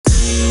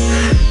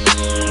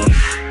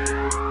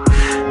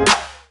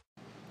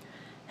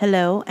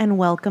Hello and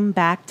welcome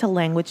back to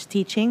Language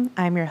Teaching.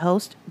 I'm your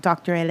host,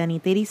 Dr.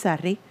 Elenita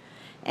Irizarry,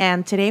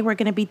 and today we're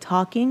going to be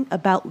talking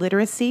about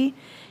literacy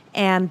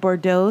and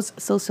Bourdieu's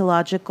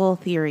sociological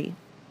theory.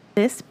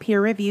 This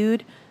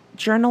peer-reviewed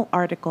journal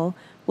article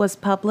was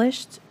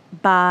published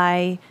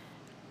by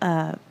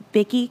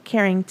Vicki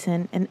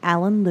Carrington and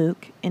Alan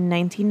Luke in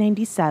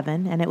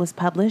 1997, and it was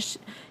published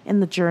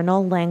in the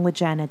journal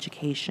Language and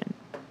Education.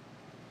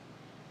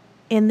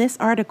 In this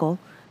article,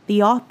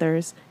 the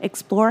authors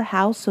explore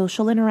how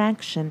social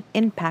interaction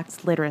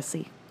impacts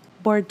literacy.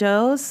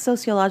 Bourdieu's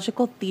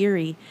sociological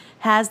theory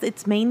has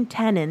its main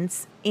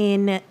tenets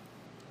in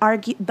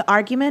the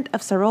argument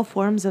of several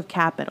forms of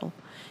capital.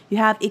 You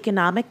have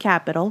economic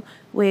capital,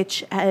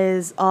 which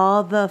is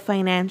all the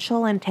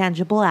financial and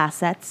tangible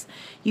assets.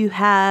 You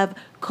have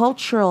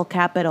cultural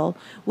capital,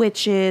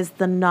 which is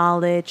the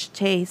knowledge,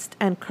 taste,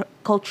 and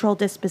cultural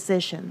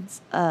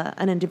dispositions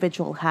an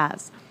individual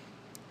has.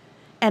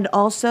 And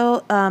also,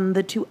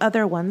 the two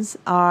other ones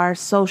are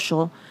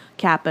social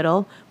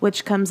capital,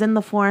 which comes in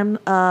the form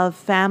of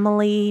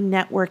family,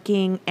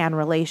 networking, and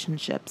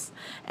relationships.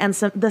 And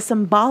the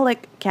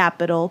symbolic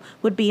capital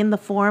would be in the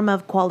form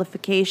of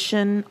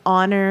qualification,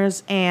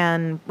 honors,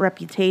 and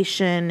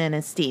reputation and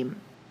esteem.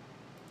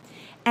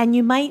 And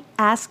you might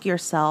ask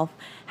yourself,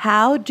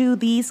 how do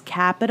these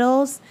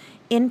capitals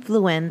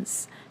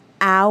influence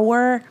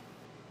our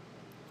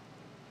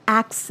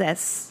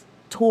access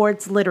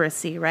towards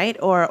literacy, right?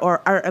 Or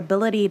our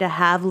ability to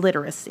have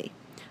literacy,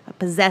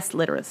 possess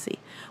literacy.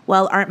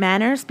 Well, our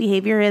manners,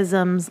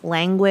 behaviorisms,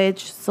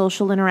 language,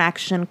 social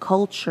interaction,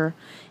 culture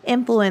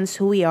influence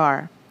who we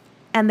are.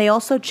 And they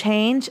also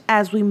change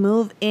as we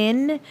move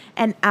in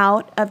and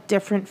out of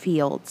different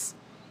fields.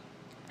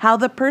 How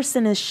the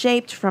person is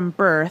shaped from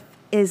birth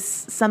is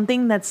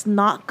something that's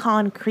not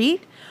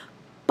concrete,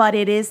 but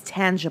it is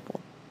tangible.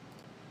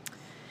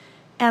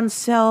 And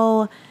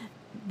so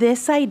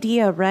this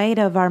idea, right,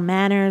 of our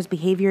manners,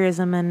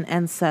 behaviorism,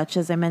 and such,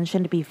 as I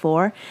mentioned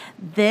before,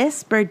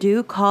 this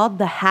Bourdieu called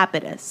the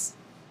habitus.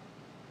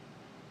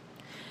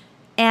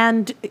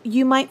 And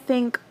you might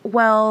think,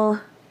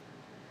 well,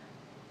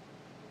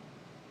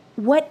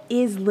 what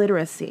is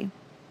literacy?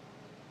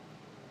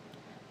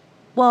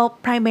 Well,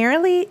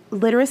 primarily,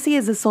 literacy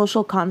is a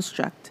social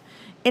construct.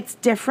 It's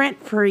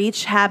different for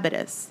each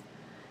habitus,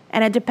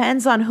 and it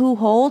depends on who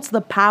holds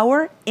the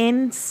power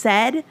in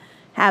said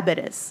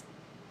habitus.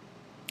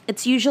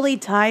 It's usually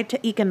tied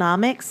to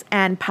economics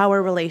and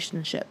power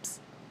relationships.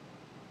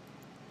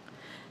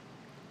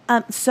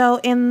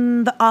 So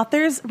in the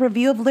author's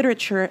review of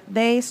literature,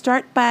 they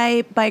start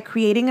by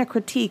creating a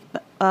critique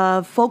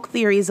of folk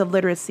theories of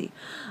literacy.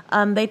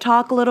 They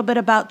talk a little bit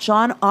about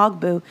John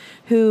Ogbu,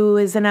 who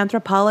is an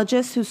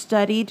anthropologist who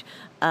studied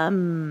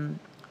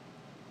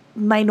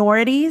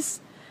minorities,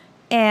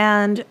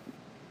 and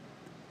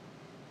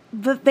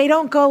they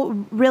don't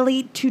go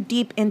really too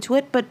deep into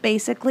it, but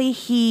basically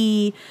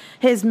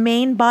his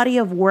main body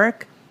of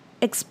work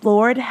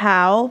explored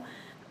how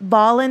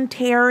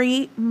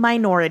voluntary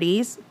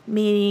minorities,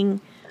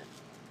 meaning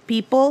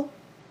people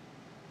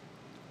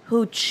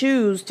who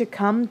choose to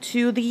come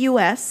to the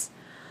U.S.,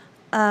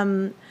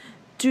 do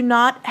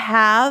not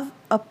have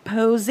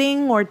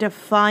opposing or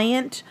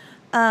defiant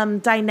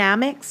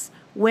dynamics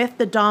with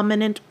the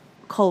dominant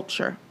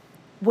culture.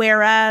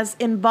 Whereas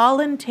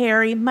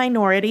involuntary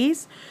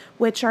minorities,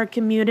 which are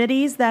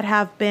communities that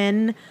have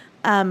been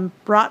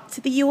brought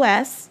to the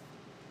U.S.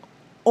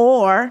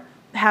 or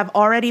have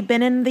already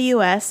been in the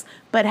U.S.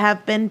 but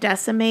have been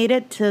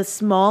decimated to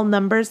small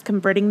numbers,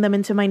 converting them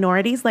into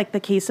minorities, like the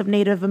case of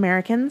Native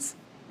Americans,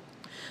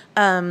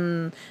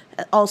 also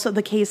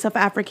the case of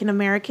African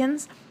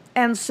Americans.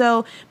 And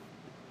so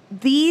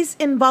these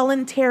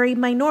involuntary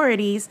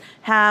minorities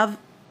have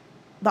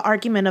the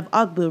argument of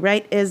Ogbu,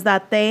 right, is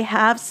that they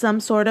have some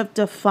sort of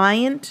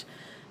defiant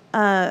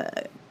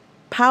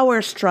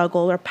power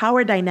struggle or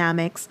power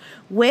dynamics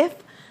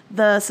with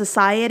the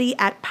society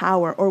at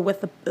power or with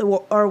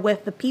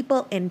the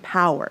people in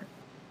power.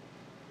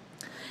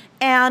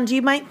 And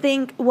you might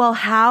think, well,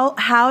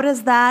 how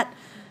does that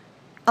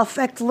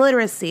affect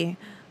literacy?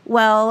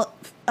 Well,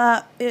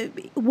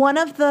 one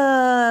of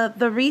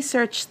the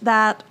research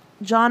that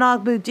John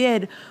Ogbu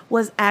did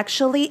was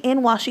actually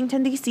in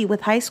Washington, D.C.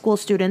 with high school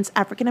students,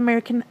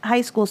 African-American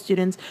high school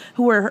students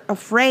who were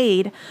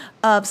afraid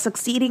of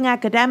succeeding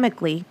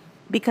academically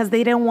because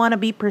they didn't want to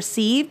be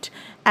perceived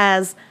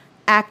as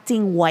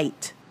acting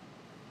white.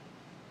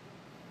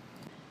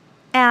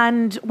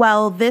 And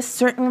while this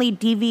certainly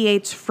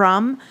deviates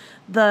from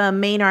the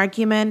main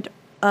argument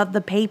of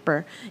the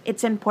paper,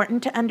 it's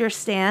important to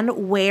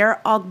understand where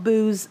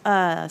Ogbu's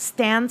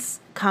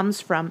stance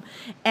comes from.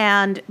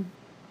 And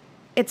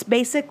it's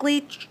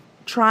basically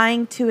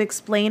trying to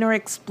explain or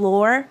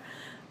explore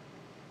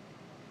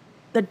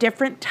the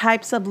different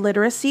types of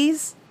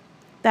literacies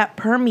that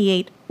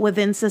permeate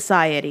within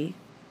society.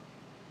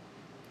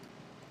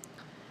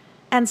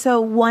 And so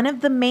one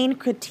of the main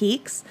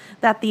critiques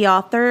that the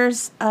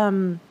authors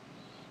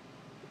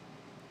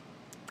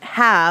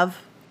have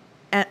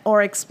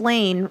or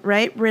explain,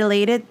 right,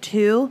 related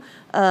to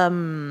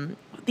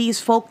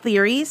these folk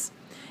theories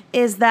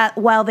is that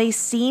while they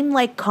seem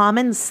like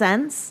common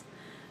sense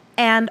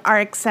and are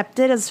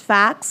accepted as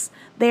facts,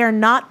 they are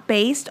not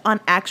based on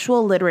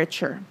actual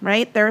literature,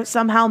 right? They're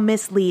somehow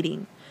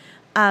misleading.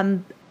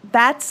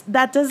 That's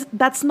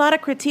not a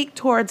critique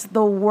towards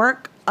the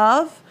work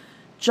of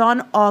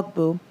John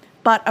Ogbu,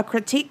 but a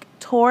critique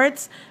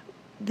towards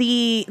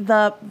the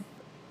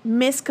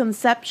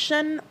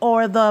misconception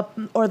or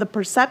the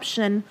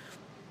perception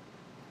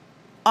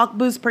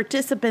Ogbu's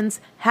participants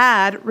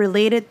had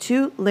related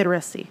to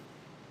literacy.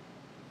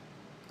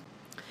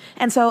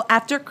 And so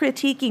after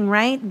critiquing,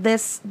 right,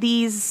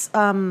 these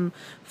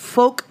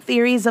folk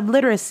theories of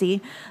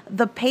literacy,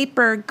 the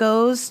paper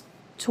goes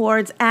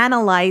towards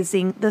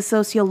analyzing the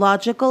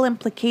sociological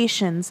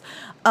implications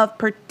of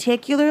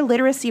particular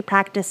literacy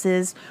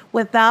practices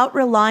without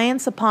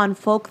reliance upon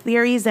folk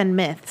theories and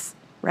myths,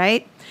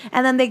 right?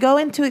 And then they go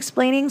into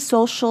explaining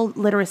social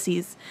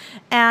literacies.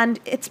 And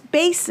it's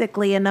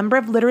basically a number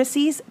of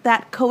literacies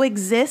that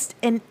coexist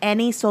in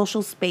any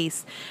social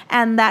space.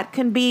 And that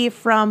can be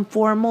from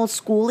formal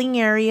schooling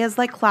areas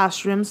like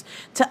classrooms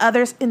to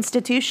other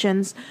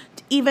institutions,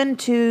 even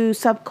to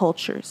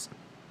subcultures.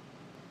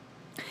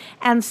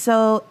 And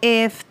so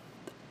if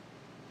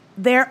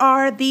there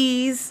are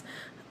these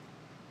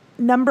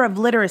number of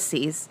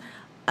literacies,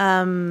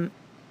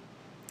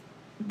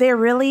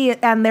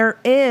 there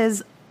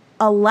is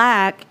a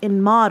lack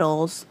in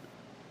models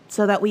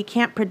so that we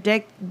can't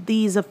predict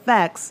these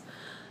effects.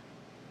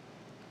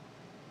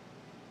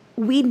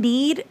 We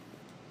need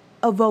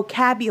a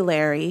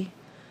vocabulary,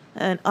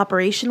 an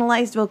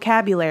operationalized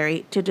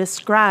vocabulary to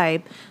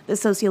describe the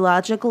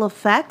sociological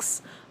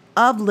effects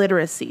of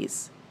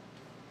literacies.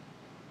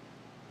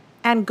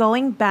 And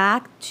going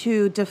back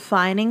to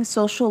defining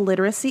social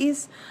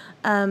literacies,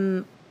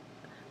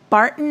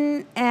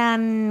 Barton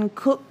and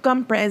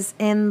Cook-Gumprez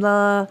in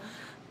the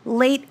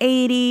late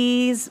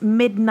 80s,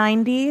 mid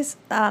 90s,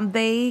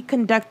 they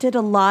conducted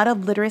a lot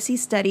of literacy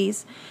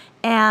studies,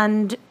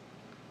 and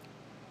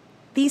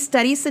these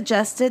studies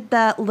suggested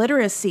that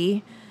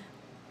literacy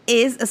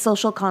is a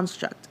social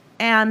construct.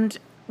 And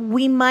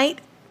we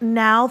might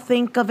now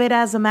think of it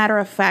as a matter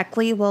of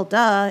factly, well,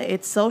 duh,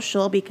 it's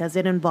social because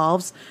it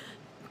involves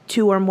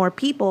two or more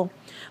people.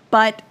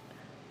 But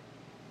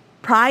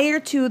prior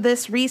to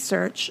this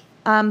research,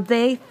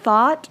 they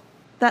thought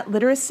that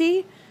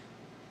literacy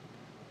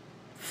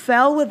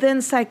fell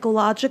within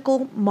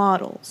psychological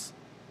models.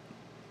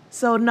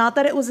 So not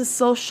that it was a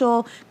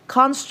social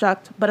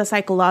construct, but a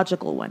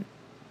psychological one.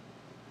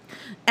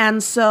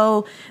 And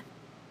so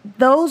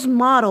those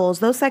models,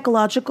 those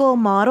psychological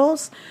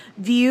models,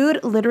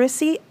 viewed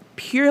literacy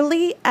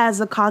purely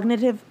as a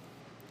cognitive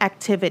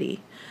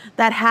activity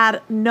that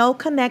had no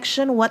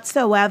connection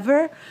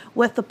whatsoever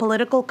with the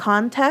political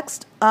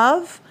context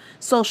of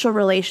social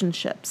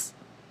relationships.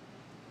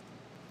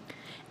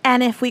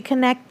 And if we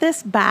connect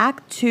this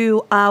back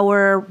to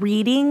our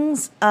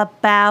readings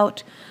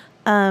about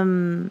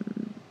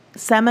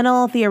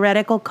seminal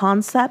theoretical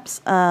concepts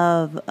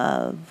of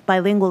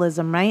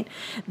bilingualism, right?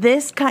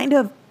 This kind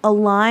of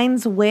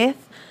aligns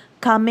with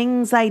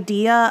Cummings'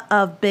 idea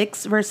of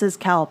Bix versus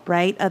Kelp,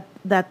 right?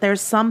 That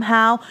there's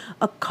somehow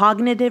a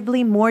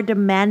cognitively more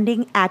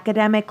demanding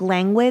academic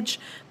language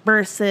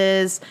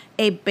versus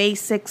a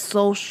basic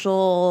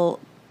social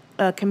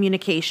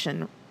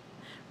communication,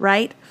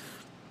 right?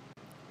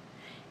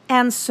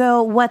 And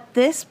so what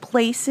this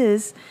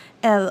places,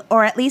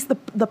 or at least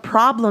the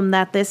problem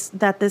that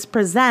this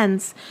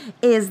presents,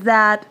 is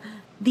that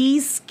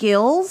these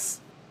skills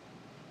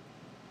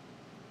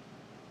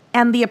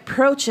and the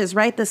approaches,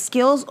 right, the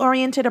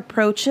skills-oriented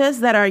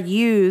approaches that are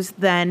used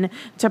then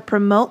to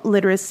promote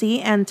literacy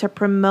and to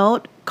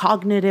promote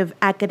cognitive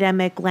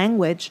academic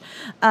language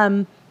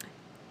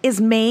is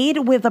made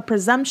with a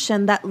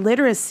presumption that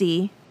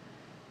literacy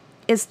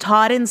is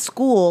taught in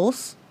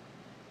schools,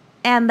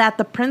 and that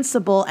the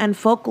principal and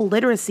focal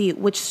literacy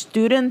which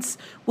students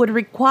would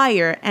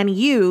require and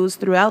use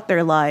throughout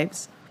their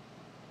lives.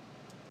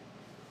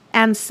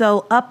 And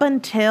so up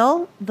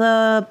until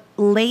the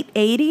late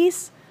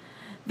 80s,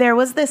 there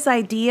was this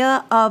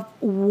idea of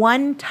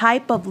one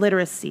type of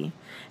literacy,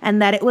 and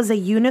that it was a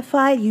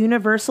unified,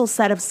 universal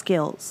set of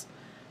skills,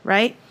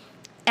 right?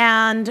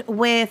 And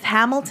with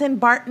Hamilton,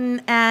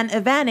 Barton, and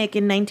Evanek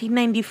in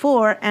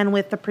 1994, and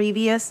with the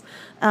previous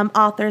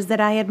authors that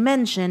I had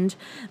mentioned,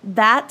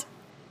 that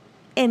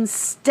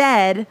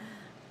instead,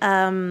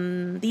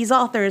 these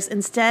authors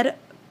instead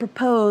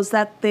propose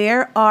that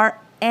there are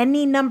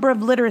any number of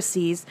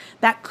literacies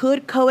that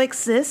could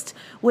coexist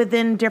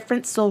within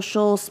different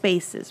social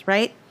spaces,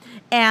 right?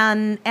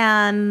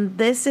 And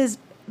this is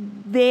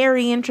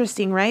very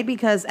interesting, right?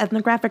 Because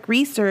ethnographic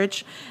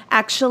research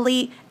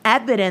actually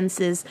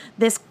evidences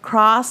this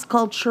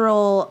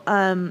cross-cultural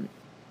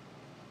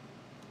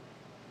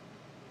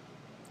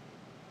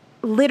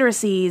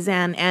literacies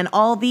and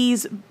all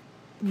these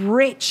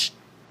rich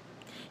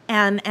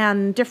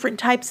and different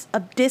types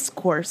of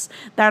discourse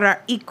that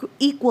are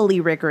equally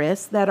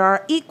rigorous, that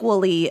are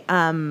equally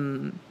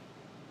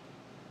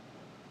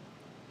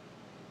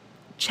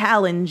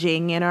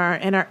challenging and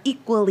are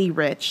equally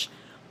rich,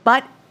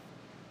 but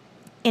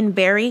in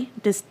very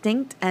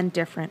distinct and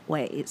different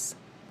ways.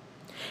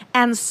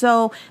 And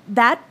so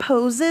that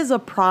poses a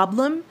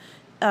problem,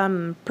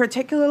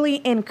 particularly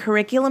in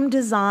curriculum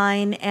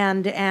design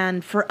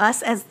and for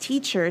us as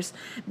teachers,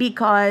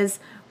 because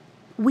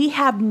we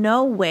have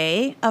no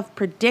way of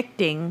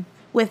predicting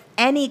with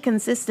any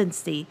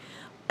consistency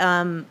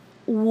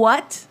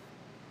what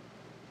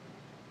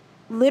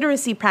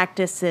literacy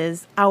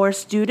practices our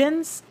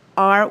students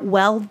are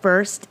well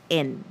versed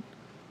in.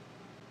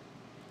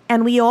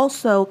 And we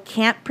also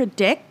can't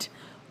predict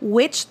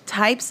which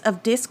types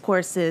of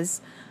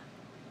discourses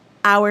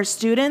our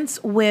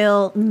students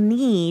will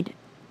need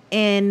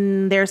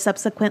in their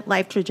subsequent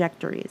life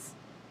trajectories.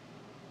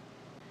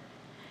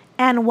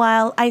 And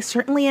while I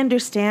certainly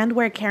understand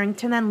where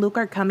Carrington and Luke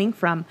are coming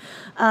from,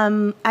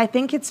 I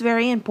think it's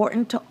very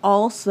important to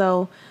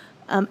also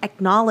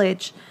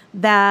acknowledge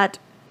that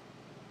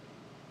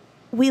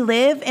we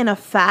live in a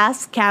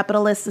fast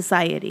capitalist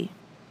society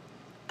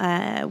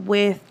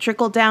with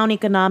trickle-down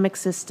economic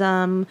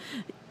system.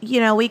 You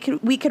know, we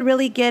could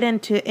really get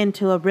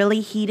into a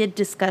really heated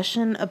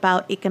discussion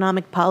about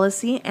economic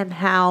policy and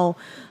how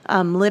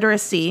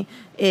literacy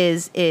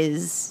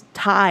is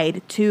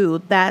tied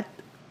to that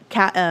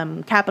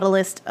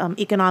capitalist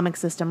economic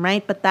system,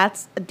 right? But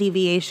that's a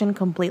deviation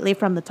completely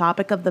from the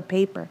topic of the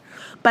paper.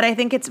 But I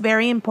think it's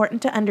very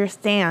important to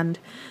understand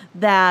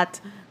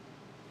that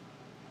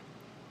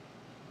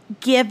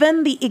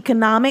given the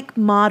economic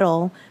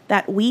model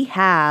that we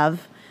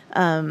have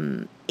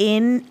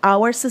in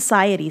our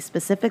society,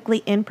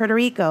 specifically in Puerto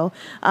Rico,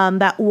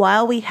 that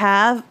while we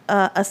have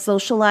a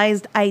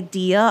socialized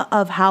idea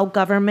of how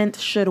government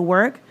should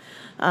work,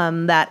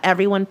 that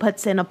everyone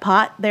puts in a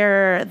pot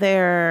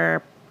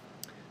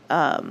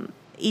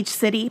each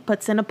city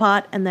puts in a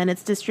pot and then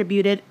it's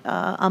distributed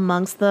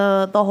amongst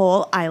the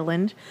whole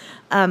island.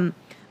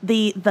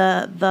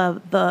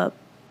 The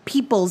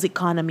people's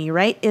economy,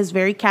 right, is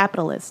very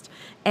capitalist.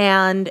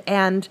 And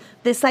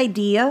this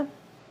idea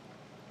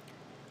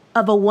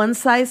of a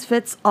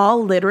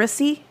one-size-fits-all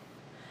literacy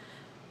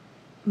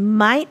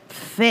might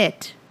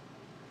fit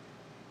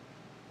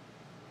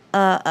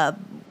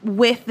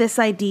with this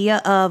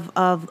idea of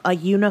a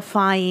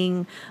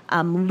unifying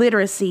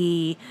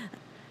literacy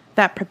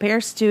that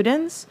prepares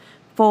students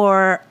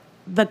for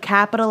the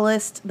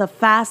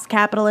fast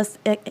capitalist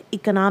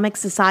economic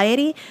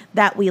society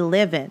that we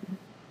live in.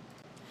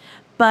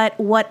 But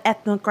what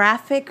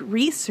ethnographic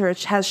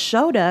research has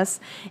showed us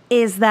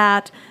is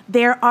that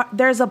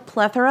there's a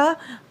plethora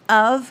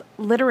of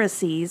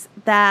literacies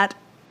that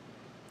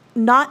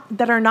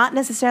are not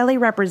necessarily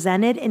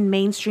represented in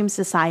mainstream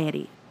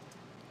society.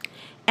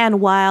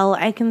 And while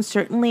I can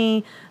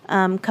certainly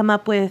come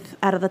up with,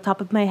 out of the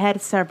top of my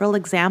head, several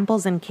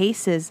examples and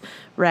cases,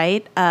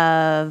 right,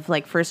 of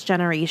like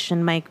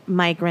first-generation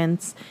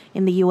migrants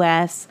in the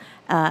U.S.,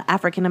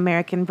 African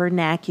American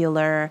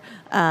vernacular,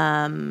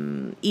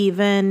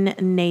 even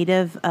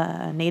Native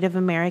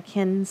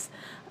Americans.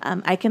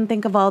 I can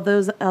think of all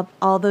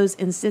those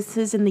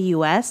instances in the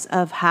U.S.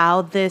 of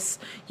how this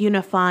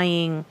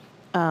unifying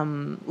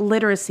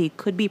literacy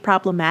could be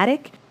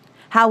problematic.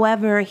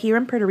 However, here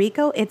in Puerto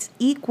Rico, it's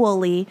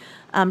equally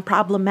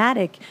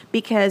problematic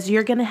because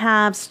you're going to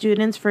have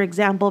students, for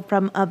example,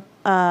 from a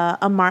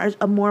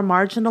more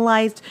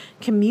marginalized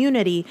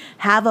community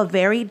have a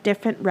very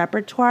different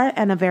repertoire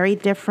and a very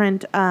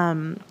different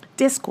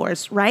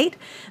discourse, right,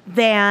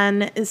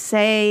 than,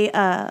 say,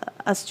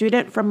 a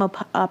student from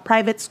a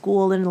private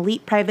school, an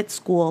elite private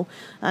school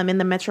in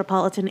the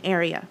metropolitan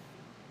area.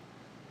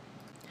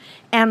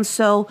 And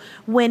so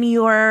when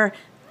you're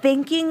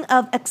thinking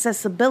of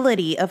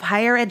accessibility of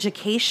higher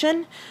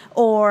education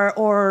or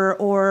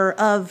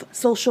of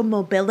social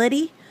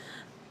mobility,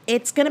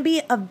 it's going to be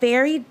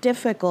very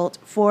difficult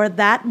for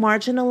that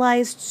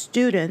marginalized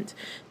student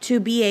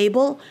to be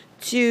able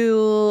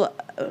to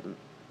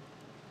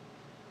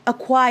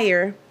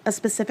acquire a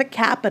specific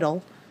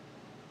capital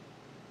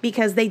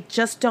because they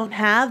just don't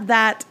have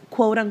that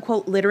quote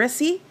unquote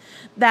literacy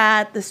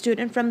that the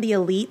student from the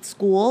elite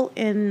school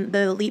in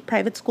the elite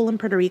private school in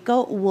Puerto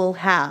Rico will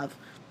have.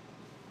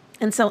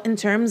 And so in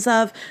terms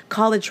of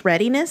college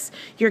readiness,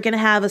 you're going to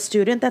have a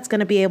student that's going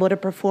to be able to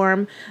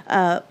perform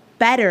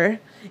better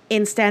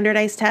in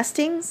standardized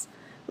testings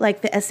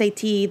like the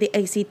SAT, the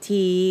ACT,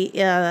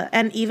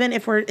 and even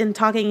if we're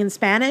talking in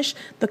Spanish,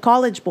 the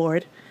College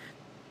Board.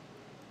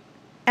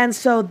 And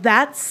so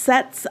that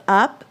sets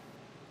up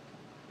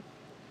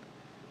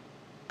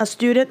a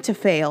student to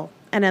fail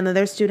and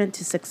another student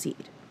to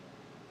succeed.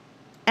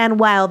 And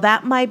while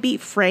that might be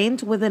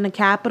framed within a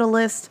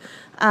capitalist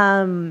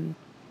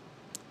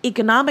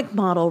economic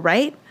model,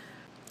 right?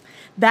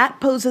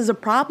 That poses a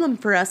problem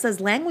for us as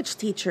language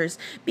teachers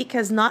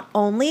because not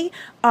only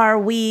are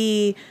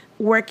we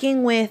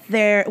working with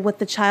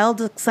the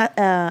child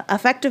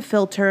affective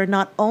filter,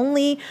 not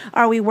only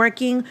are we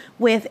working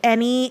with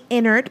any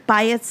inert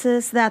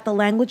biases that the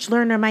language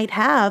learner might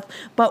have,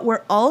 but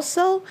we're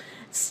also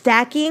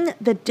stacking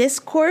the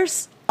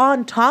discourse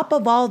on top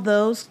of all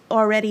those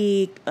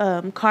already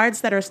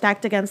cards that are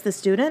stacked against the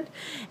student,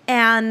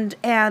 and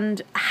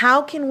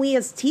how can we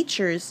as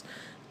teachers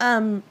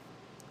kind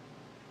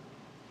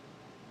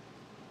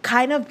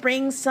of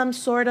bring some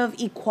sort of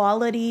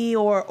equality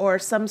or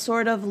some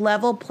sort of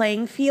level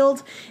playing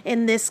field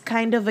in this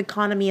kind of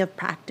economy of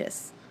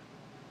practice?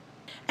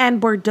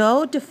 And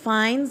Bourdieu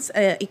defines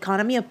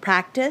economy of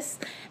practice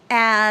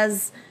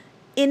as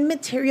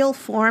immaterial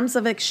forms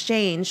of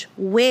exchange,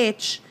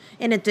 which,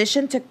 in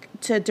addition to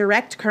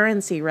direct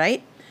currency,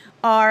 right,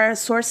 are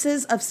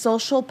sources of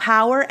social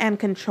power and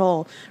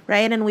control,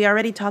 right? And we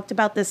already talked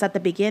about this at the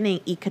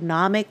beginning: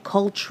 economic,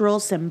 cultural,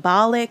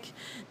 symbolic,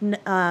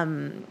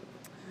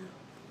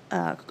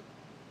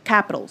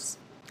 capitals.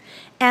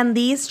 And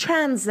these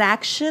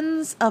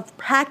transactions of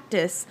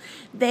practice,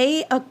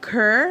 they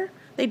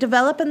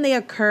develop and they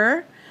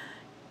occur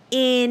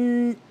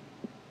in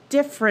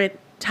different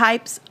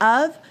types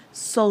of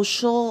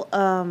social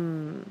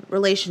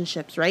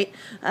relationships, right?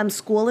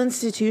 School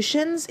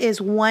institutions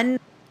is one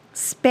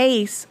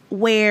space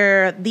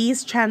where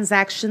these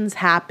transactions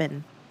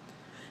happen.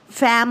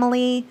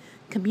 Family,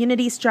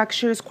 community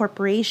structures,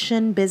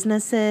 corporation,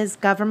 businesses,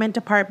 government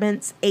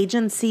departments,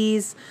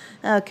 agencies,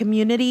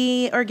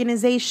 community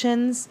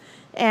organizations,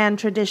 and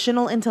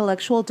traditional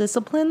intellectual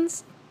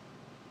disciplines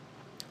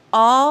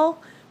all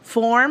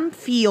form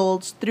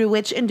fields through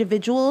which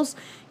individuals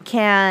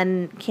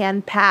can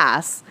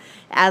pass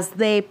as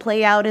they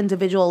play out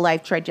individual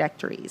life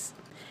trajectories.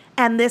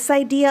 And this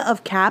idea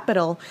of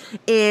capital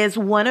is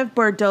one of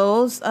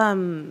Bourdieu's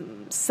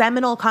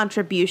seminal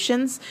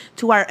contributions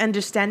to our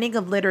understanding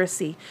of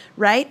literacy,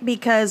 right?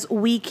 Because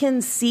we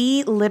can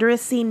see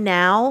literacy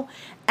now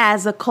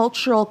as a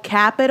cultural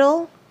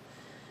capital,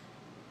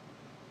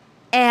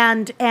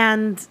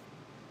 and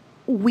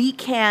we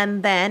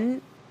can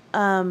then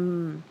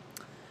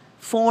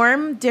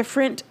form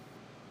different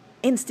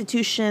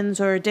institutions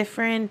or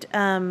different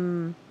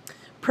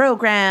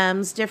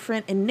programs,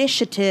 different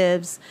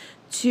initiatives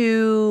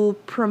to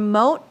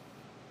promote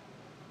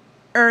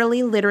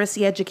early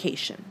literacy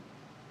education.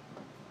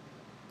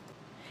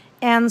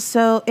 And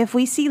so if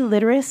we see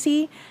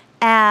literacy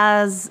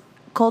as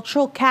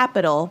cultural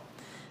capital,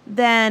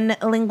 then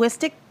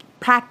linguistic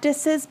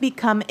practices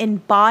become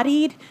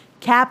embodied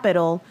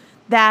capital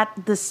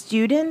that the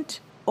student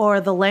or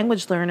the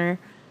language learner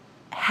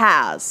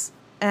has.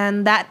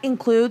 And that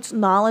includes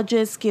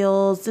knowledges,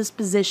 skills,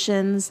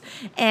 dispositions,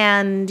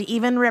 and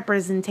even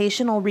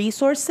representational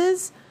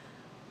resources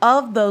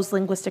of those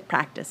linguistic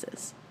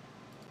practices.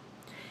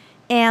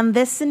 And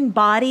this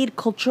embodied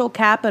cultural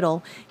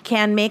capital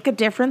can make a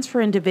difference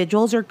for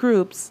individuals or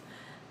groups,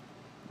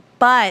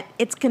 but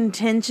it's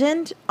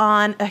contingent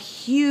on a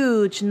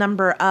huge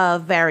number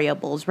of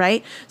variables,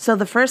 right? So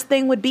the first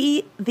thing would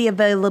be the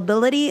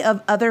availability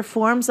of other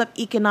forms of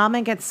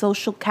economic and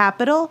social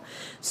capital.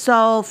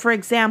 So, for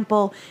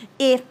example,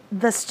 if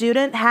the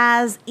student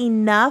has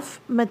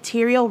enough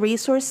material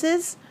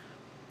resources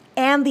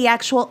and the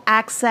actual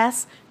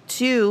access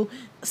to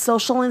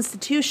social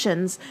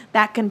institutions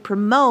that can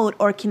promote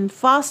or can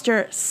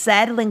foster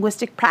said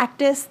linguistic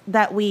practice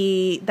that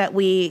we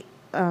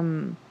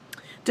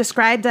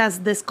described as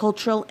this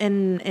cultural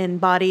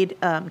embodied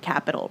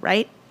capital,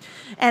 right?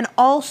 And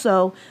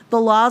also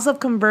the laws of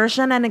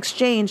conversion and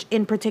exchange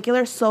in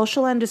particular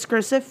social and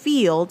discursive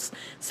fields.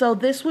 So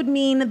this would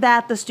mean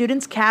that the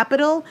student's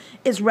capital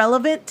is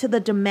relevant to the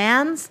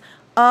demands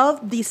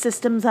of the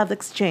systems of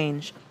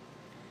exchange.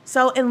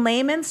 So in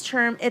layman's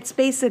term, it's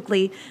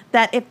basically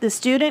that if the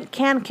student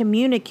can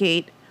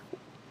communicate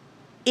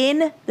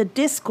in the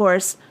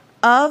discourse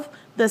of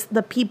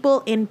the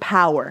people in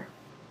power.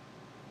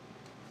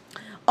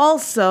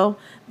 Also,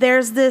 there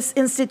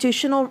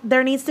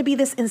needs to be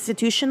this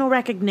institutional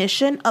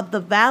recognition of the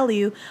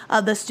value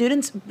of the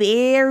student's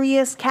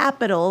various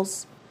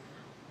capitals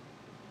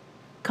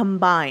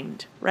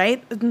combined,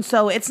 right? And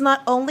so it's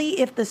not only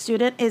if the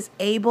student is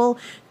able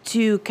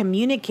to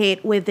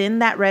communicate within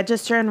that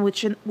register and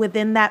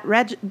within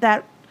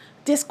that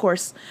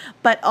discourse,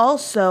 but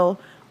also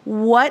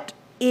what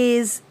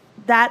is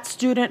that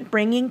student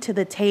bringing to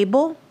the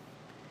table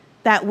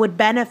that would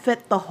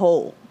benefit the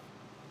whole.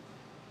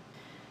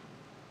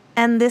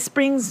 And this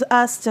brings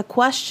us to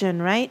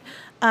question, right?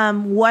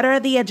 What are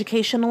the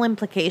educational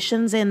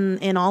implications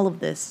in all of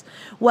this?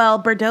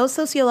 Well, Bourdieu's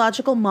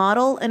sociological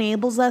model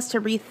enables us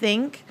to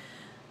rethink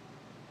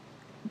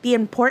the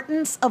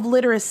importance of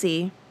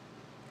literacy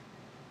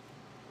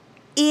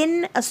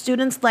in a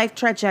student's life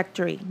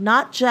trajectory,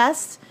 not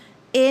just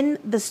in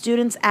the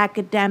student's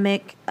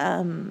academic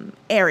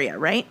area,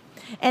 right?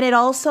 And it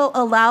also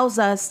allows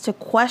us to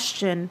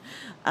question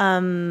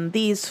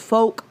these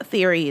folk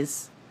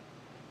theories.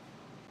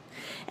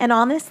 And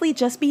honestly,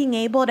 just being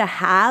able to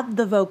have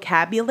the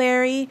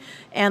vocabulary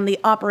and the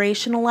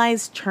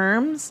operationalized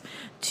terms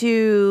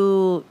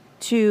to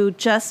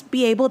just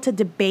be able to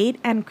debate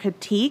and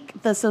critique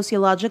the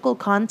sociological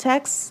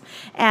contexts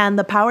and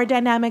the power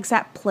dynamics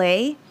at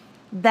play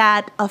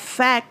that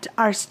affect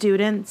our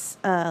students'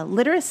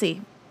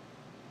 literacy.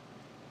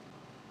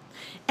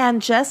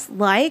 And just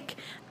like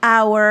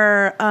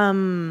Our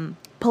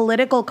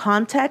political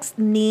context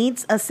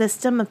needs a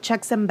system of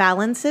checks and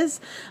balances.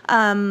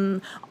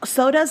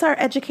 So does our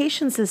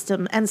education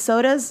system, and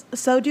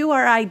so do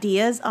our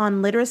ideas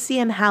on literacy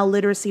and how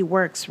literacy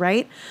works.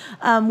 Right?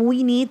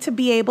 We need to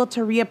be able to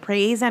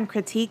reappraise and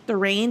critique the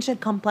range and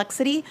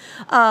complexity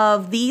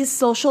of these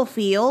social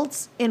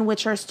fields in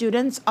which our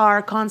students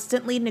are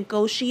constantly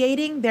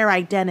negotiating their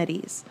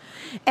identities,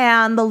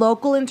 and the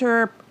local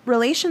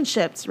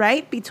relationships,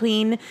 right,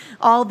 between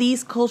all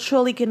these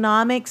cultural,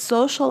 economic,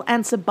 social,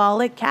 and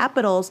symbolic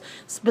capitals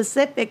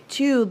specific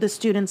to the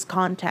student's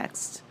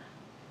context.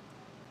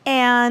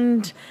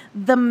 And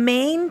the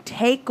main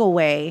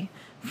takeaway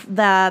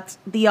that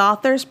the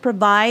authors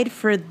provide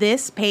for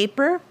this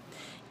paper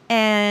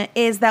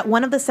is that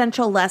one of the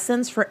central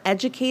lessons for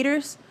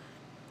educators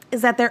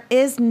is that there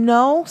is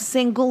no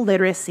single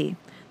literacy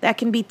that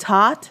can be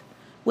taught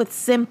with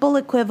simple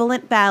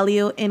equivalent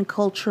value in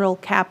cultural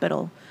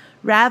capital.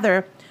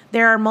 Rather,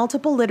 there are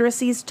multiple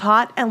literacies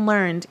taught and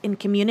learned in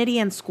community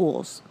and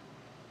schools.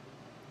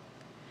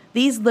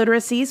 These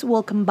literacies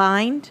will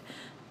combined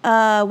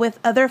with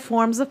other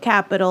forms of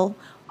capital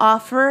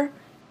offer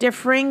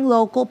differing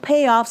local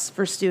payoffs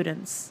for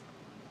students.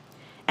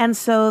 And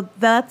so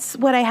that's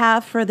what I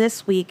have for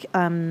this week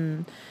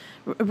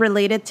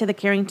related to the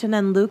Carrington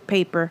and Luke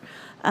paper.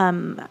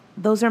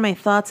 Those are my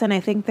thoughts, and I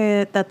think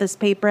that this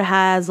paper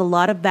has a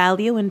lot of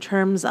value in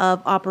terms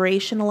of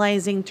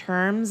operationalizing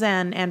terms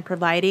and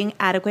providing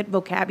adequate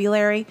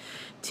vocabulary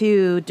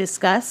to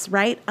discuss,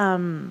 right?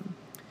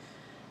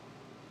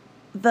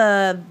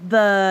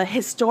 The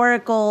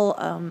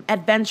historical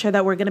adventure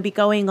that we're going to be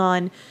going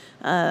on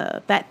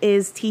that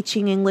is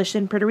teaching English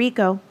in Puerto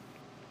Rico.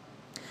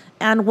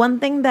 And one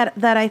thing that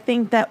I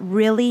think that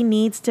really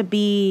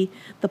the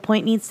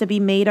point needs to be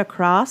made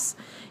across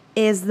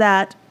is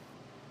that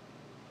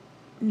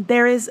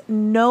there is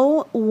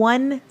no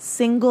one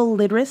single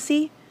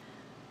literacy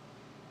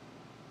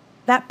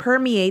that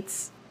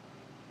permeates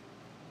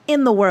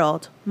in the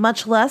world,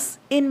 much less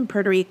in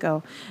Puerto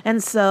Rico.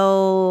 And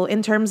so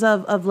in terms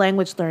of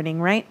language learning,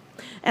 right?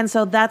 And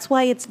so that's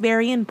why it's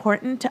very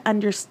important to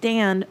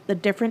understand the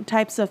different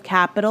types of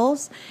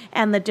capitals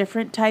and the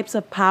different types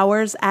of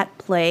powers at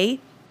play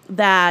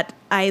that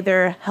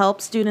either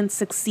help students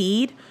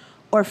succeed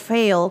or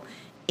fail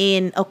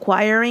in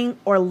acquiring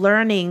or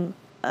learning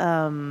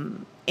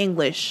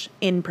English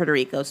in Puerto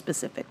Rico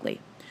specifically.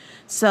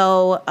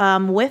 So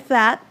with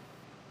that,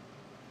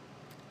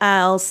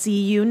 I'll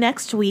see you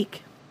next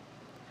week.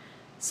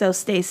 So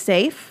stay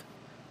safe,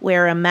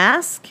 wear a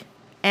mask,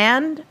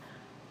 and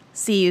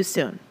see you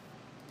soon.